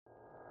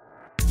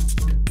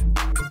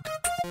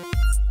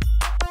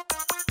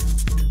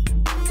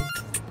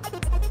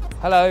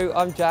Hello,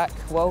 I'm Jack.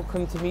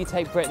 Welcome to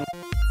Mutate Britain.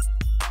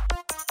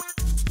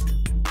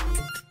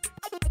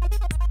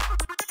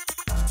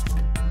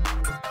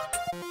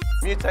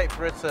 Mutate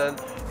Britain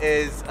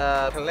is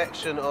a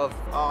collection of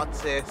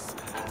artists,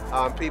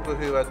 people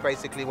who are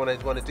basically want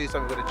to do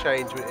something with a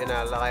change in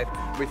our life.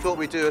 We thought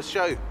we'd do a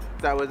show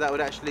that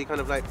would actually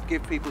kind of like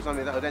give people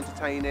something that was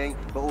entertaining,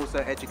 but also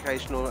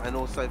educational and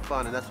also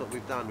fun, and that's what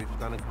we've done. We've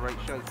done a great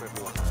show for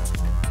everyone.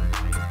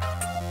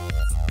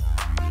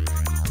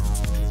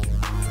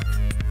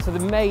 So the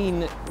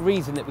main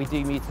reason that we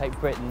do Mutate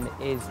Britain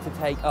is to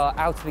take art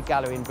out of the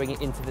gallery and bring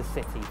it into the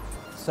city,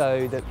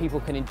 so that people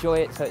can enjoy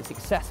it, so it's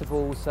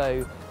accessible,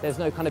 so there's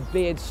no kind of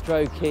beard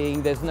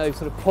stroking, there's no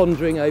sort of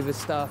pondering over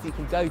stuff. You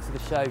can go to the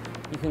show,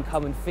 you can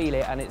come and feel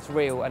it, and it's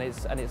real, and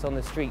it's on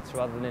the streets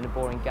rather than in a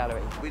boring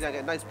gallery. We don't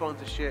get no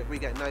sponsorship, we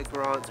get no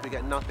grants, we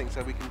get nothing,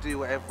 so we can do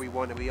whatever we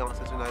want and we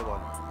answer to no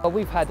one. Well,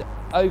 we've had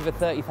over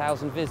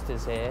 30,000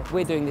 visitors here.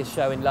 We're doing this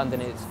show in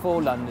London, and it's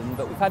for London,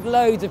 but we've had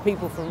loads of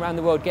people from around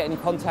the world get in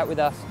contact with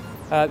us,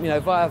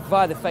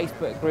 via the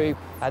Facebook group,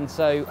 and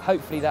so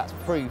hopefully that's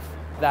proof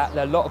that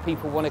a lot of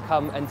people want to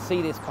come and see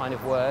this kind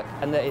of work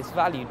and that it's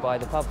valued by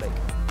the public.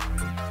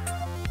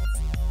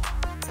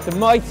 The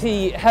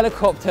mighty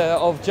helicopter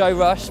of Joe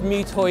Rush,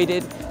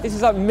 mutated. This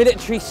is like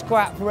military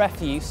scrap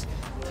refuse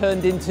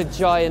turned into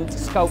giant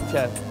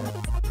sculpture.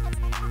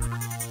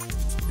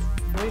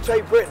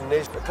 Mutate Britain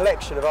is a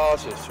collection of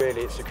artists,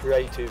 really. It's a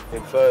creative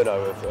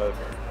inferno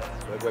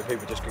of where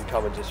people just can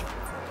come and just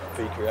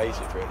be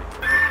creative, really.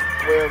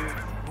 We're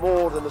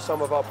more than the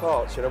sum of our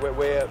parts,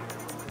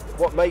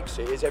 what makes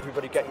it is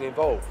everybody getting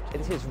involved.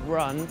 This is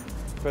Run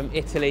from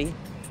Italy,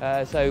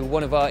 so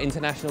one of our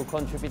international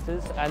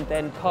contributors, and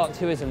then Part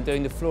Tourism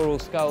doing the floral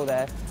skull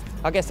there.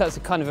 I guess that's a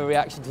kind of a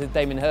reaction to the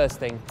Damien Hirst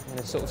thing, in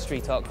a sort of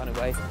street art kind of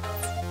way.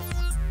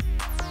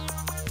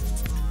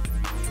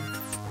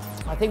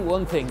 I think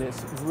one thing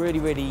that's really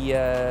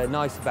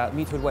nice about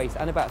Mutate Waste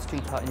and about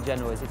street art in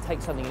general is it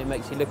takes something and it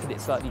makes you look at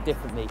it slightly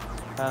differently.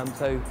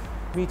 So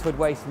Mutate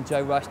Waste and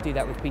Joe Rush do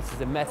that with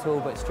pieces of metal,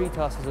 but street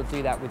artists will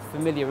do that with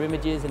familiar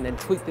images and then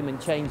tweak them and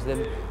change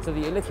them so that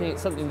you're looking at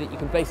something that you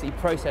can basically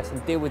process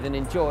and deal with and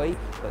enjoy,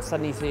 but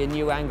suddenly see a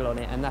new angle on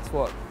it, and that's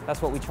what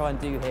we try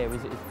and do here,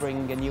 is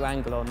bring a new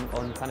angle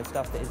on kind of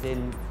stuff that is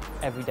in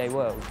everyday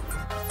world.